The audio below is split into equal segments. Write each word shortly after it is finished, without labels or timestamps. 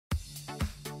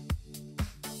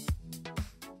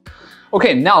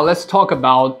Okay, now let's talk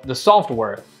about the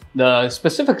software,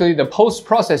 specifically the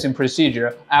post-processing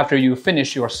procedure after you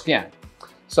finish your scan.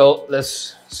 So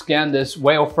let's scan this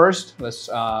whale first. Let's,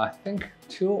 I think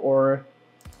 2 or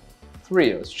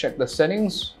 3. Let's check the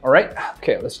settings. All right,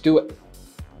 okay, let's do it.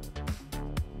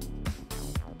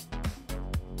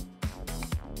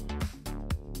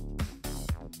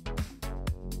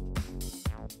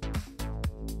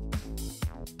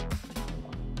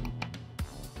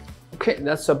 Okay,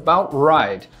 that's about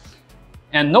right.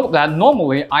 And note that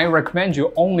normally I recommend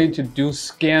you only to do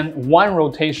scan 1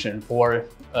 rotation for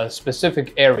a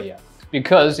specific area.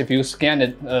 Because if you scan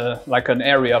it like an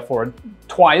area for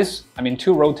twice,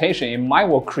 2 rotations, it might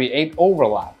will create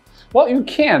overlap. Well, you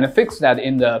can fix that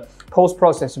in the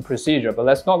post-processing procedure, but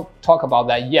let's not talk about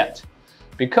that yet.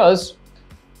 Because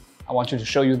I want you to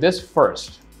show you this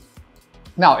first.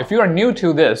 Now, if you are new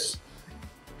to this,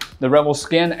 the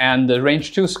RevoScan and the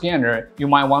Range 2 scanner, you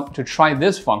might want to try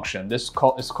this function. This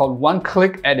is called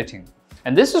one-click editing.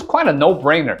 And this is quite a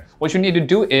no-brainer. What you need to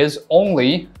do is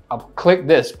only click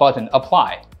this button,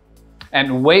 apply,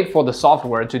 and wait for the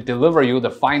software to deliver you the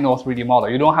final 3D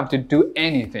model. You don't have to do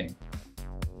anything.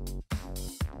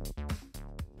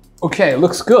 Okay,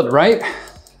 looks good, right?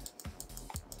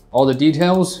 All the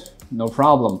details, no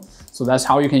problem. So that's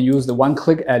how you can use the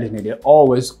one-click editing. It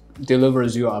always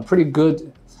delivers you a pretty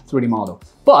good 3D model.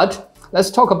 But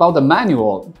let's talk about the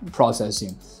manual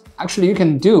processing. Actually, you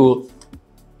can do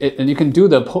it, and you can do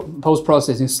the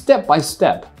post-processing step by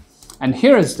step. And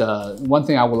here's the one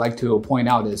thing I would like to point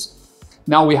out is,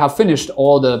 now we have finished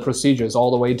all the procedures all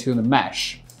the way to the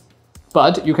mesh.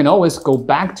 But you can always go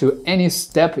back to any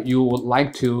step you would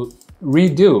like to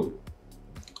redo.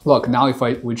 Look, now if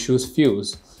we choose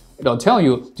fuse, it'll tell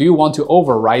you, do you want to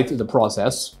overwrite the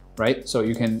process, right? So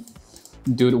you can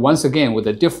do it once again with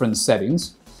the different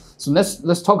settings. So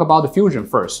let's talk about the fusion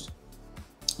first.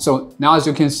 So now as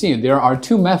you can see, there are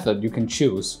 2 methods you can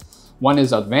choose. One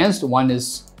is advanced, one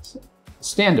is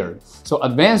standard. So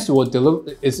advanced will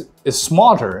deliver is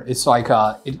smarter. It's like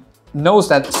it knows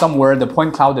that somewhere the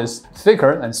point cloud is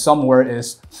thicker and somewhere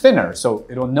is thinner. So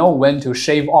it will know when to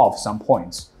shave off some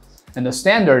points. And the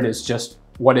standard is just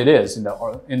what it is in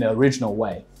the original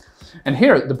way. And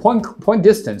here, the point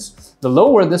distance, the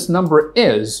lower this number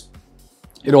is,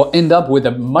 it'll end up with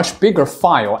a much bigger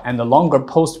file and a longer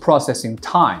post-processing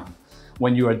time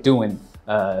when you are doing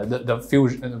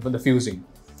the fusing.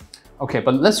 Okay,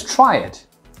 but let's try it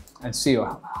and see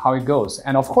how it goes.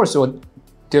 And of course, it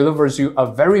delivers you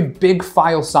a very big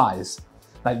file size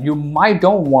that you might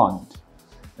don't want.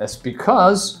 That's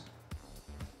because,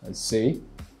 let's see.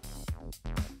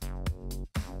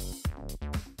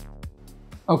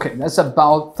 Okay, that's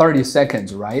about 30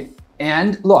 seconds, right?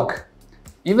 And look,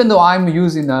 even though I'm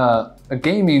using a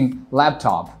gaming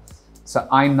laptop, it's an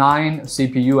i9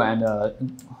 CPU and a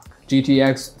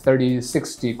GTX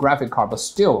 3060 graphic card, but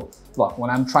still, look, when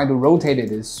I'm trying to rotate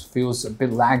it, it feels a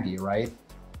bit laggy, right?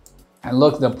 And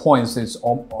look, the points is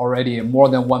already more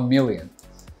than 1 million.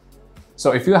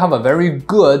 So if you have a very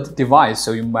good device,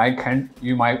 so you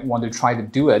might want to try to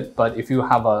do it, but if you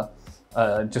have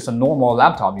just a normal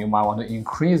laptop, you might want to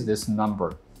increase this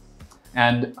number.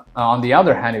 And on the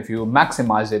other hand, if you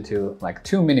maximize it to like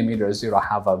 2 millimeters, it'll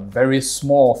have a very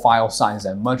small file size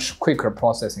and much quicker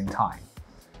processing time.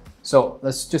 So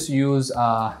let's just use,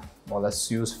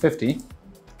 let's use 50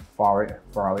 for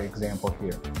our example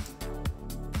here.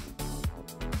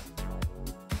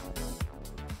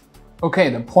 Okay,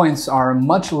 the points are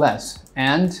much less.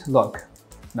 And look,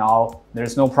 now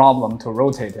there's no problem to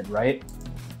rotate it, right?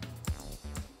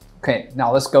 Okay,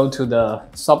 now let's go to the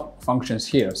sub-functions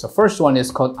here. So first one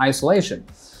is called isolation.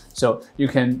 So you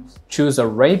can choose a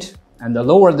rate, and the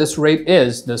lower this rate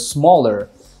is, the smaller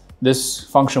this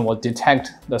function will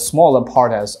detect the smaller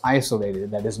part as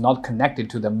isolated, that is not connected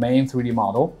to the main 3D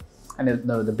model. And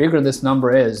the bigger this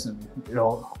number is,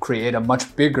 it'll create a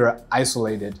much bigger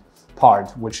isolated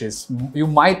part, which is, you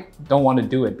might don't want to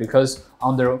do it because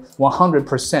under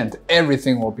 100%,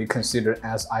 everything will be considered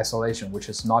as isolation, which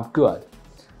is not good.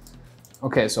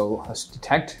 Okay, so let's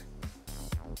detect.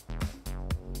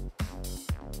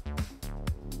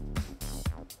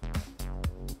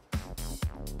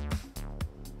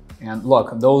 And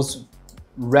look, those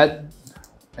red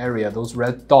area, those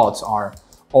red dots are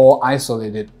all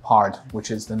isolated part, which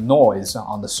is the noise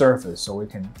on the surface. So we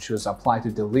can choose apply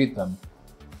to delete them.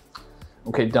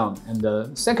 Okay, done. And the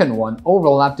second one,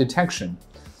 overlap detection.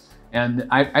 And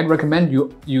I'd recommend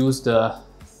you use the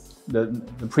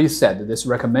preset, this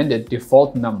recommended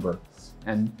default number,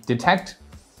 and detect.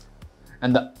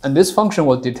 And this function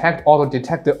will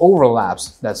auto-detect the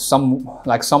overlaps that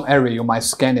some area you might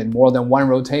scan in more than one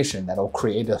rotation. That'll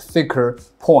create a thicker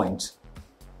point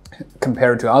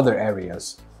compared to other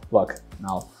areas. Look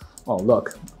now, oh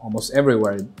look, almost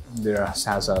everywhere there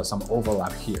has some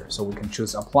overlap here. So we can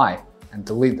choose apply and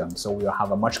delete them. So we'll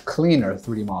have a much cleaner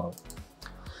 3D model.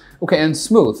 Okay, and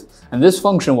smooth. And this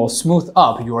function will smooth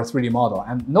up your 3D model.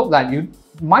 And note that you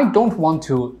don't want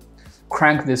to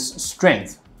crank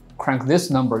this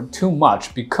number too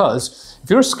much, because if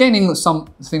you're scanning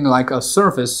something like a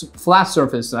surface, flat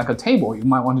surface, like a table, you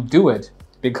might want to do it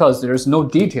because there's no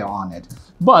detail on it.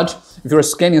 But if you're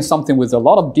scanning something with a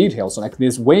lot of details, like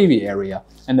this wavy area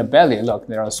and the belly, look,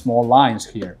 there are small lines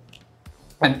here.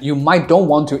 And you don't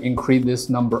want to increase this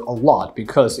number a lot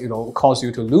because it'll cause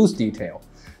you to lose detail.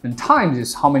 And times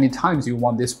is how many times you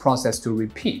want this process to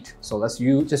repeat. So let's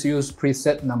just use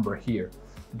preset number here.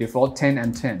 Default 10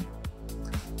 and 10.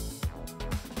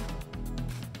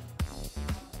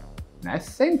 And I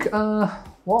think,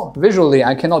 well, visually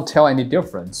I cannot tell any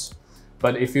difference.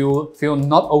 But if you feel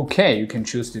not okay, you can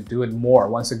choose to do it more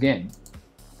once again.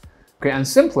 Okay, and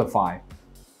simplify.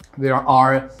 There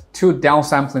are two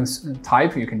downsampling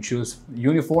type. You can choose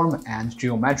uniform and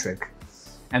geometric.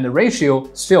 And the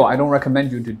ratio, still, I don't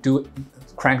recommend you to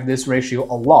crank this ratio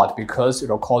a lot because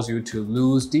it'll cause you to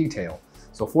lose detail.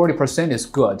 So 40% is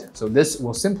good. So this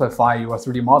will simplify your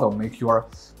 3D model, make your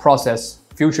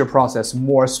future process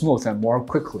more smooth and more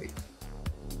quickly.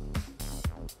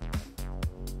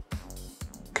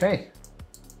 Okay,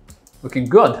 looking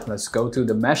good. Let's go to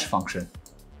the mesh function.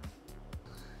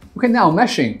 Okay, now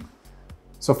meshing.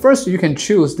 So first you can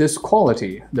choose this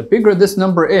quality. The bigger this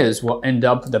number is will end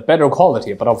up the better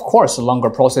quality, but of course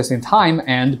longer processing time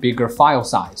and bigger file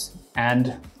size.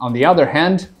 And on the other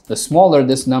hand, the smaller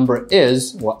this number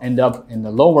is will end up in the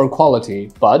lower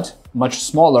quality, but much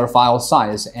smaller file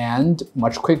size and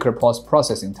much quicker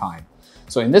processing time.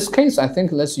 So in this case, I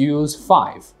think let's use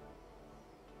 5.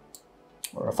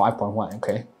 Or 5.1,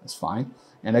 okay, that's fine.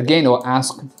 And again, it will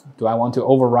ask, do I want to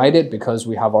override it? Because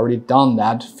we have already done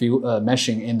that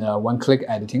meshing in one-click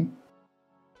editing.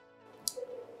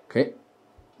 Okay,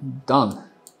 done.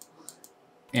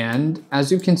 And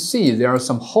as you can see, there are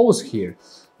some holes here.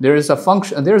 There is an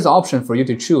option for you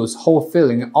to choose hole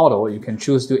filling auto. You can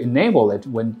choose to enable it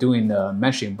when doing the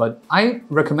meshing, but I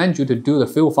recommend you to do the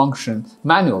fill function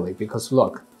manually because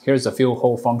look, here's the fill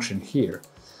hole function here.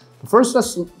 First,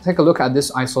 let's take a look at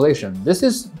this isolation. This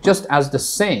is just as the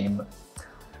same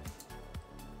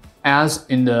as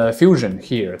in the fusion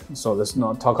here. So let's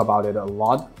not talk about it a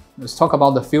lot. Let's talk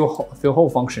about the fill hole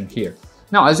function here.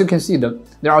 Now, as you can see,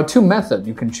 there are two methods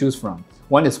you can choose from.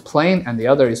 One is plane and the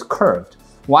other is curved.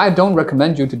 Why I don't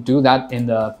recommend you to do that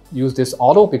use this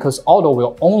auto, because auto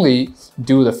will only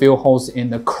do the fill holes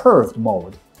in the curved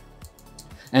mode.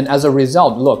 And as a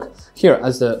result, look here,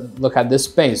 look at this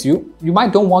space. You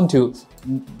might don't want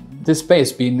this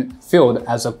space being filled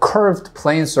as a curved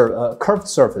curved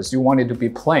surface. You want it to be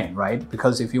plain, right?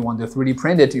 Because if you want to 3D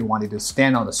print it, you want it to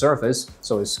stand on the surface.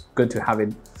 So it's good to have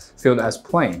it filled as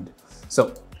planed.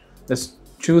 So let's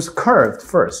choose curved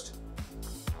first.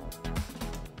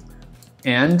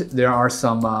 And there are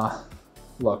some,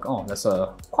 look, oh, that's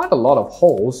quite a lot of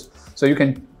holes. So you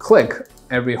can click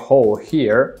every hole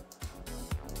here.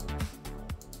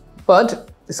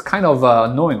 But it's kind of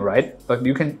annoying, right? But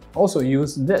you can also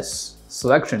use this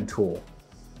selection tool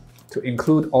to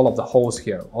include all of the holes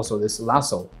here. Also this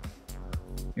lasso,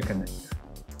 you can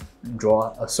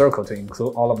draw a circle to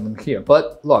include all of them here.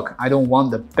 But look, I don't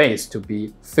want the base to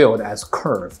be filled as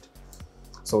curved.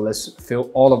 So let's fill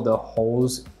all of the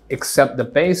holes except the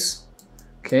base.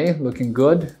 Okay, looking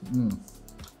good.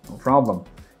 No problem.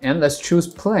 And let's choose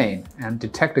plane and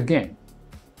detect again.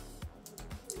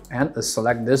 And let's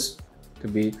select this to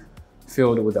be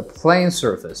filled with a plane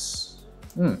surface.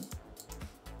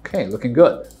 Okay, looking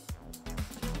good.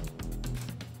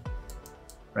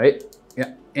 Right?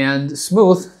 Yeah. And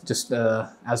smooth, just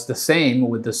as the same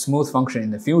with the smooth function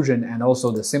in the fusion, and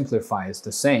also the simplify is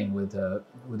the same with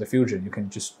the fusion. You can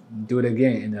just do it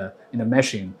again in the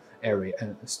meshing area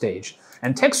stage.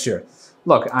 And texture.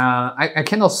 Look, I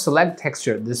cannot select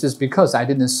texture. This is because I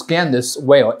didn't scan this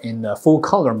well in the full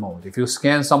color mode. If you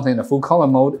scan something in the full color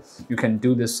mode, you can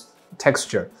do this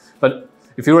texture. But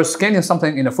if you were scanning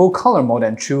something in the full color mode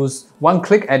and choose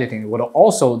one-click editing, it would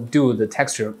also do the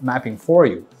texture mapping for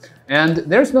you. And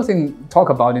there's nothing to talk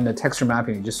about in the texture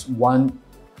mapping. Just one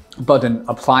button,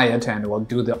 apply it, and it will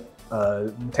do the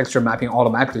texture mapping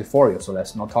automatically for you. So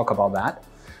let's not talk about that.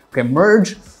 Okay,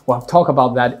 merge, we'll talk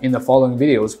about that in the following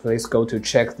videos. Please go to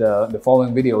check the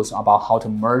following videos about how to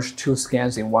merge two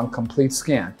scans in one complete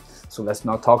scan. So let's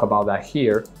not talk about that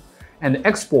here. And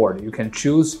export, you can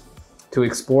choose to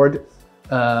export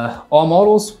all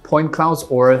models, point clouds,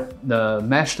 or the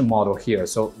meshed model here.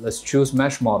 So let's choose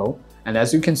mesh model. And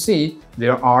as you can see,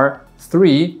 there are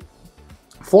 3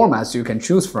 formats you can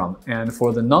choose from. And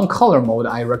for the non-color mode,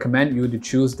 I recommend you to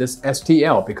choose this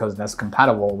STL because that's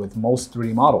compatible with most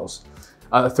 3D models,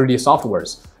 3D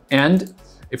softwares. And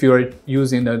if you're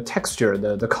using the texture,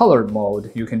 the color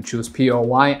mode, you can choose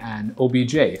POY and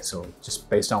OBJ. So just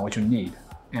based on what you need.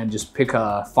 And just pick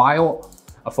a file,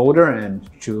 a folder, and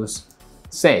choose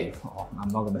save. Oh, I'm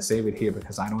not gonna save it here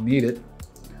because I don't need it.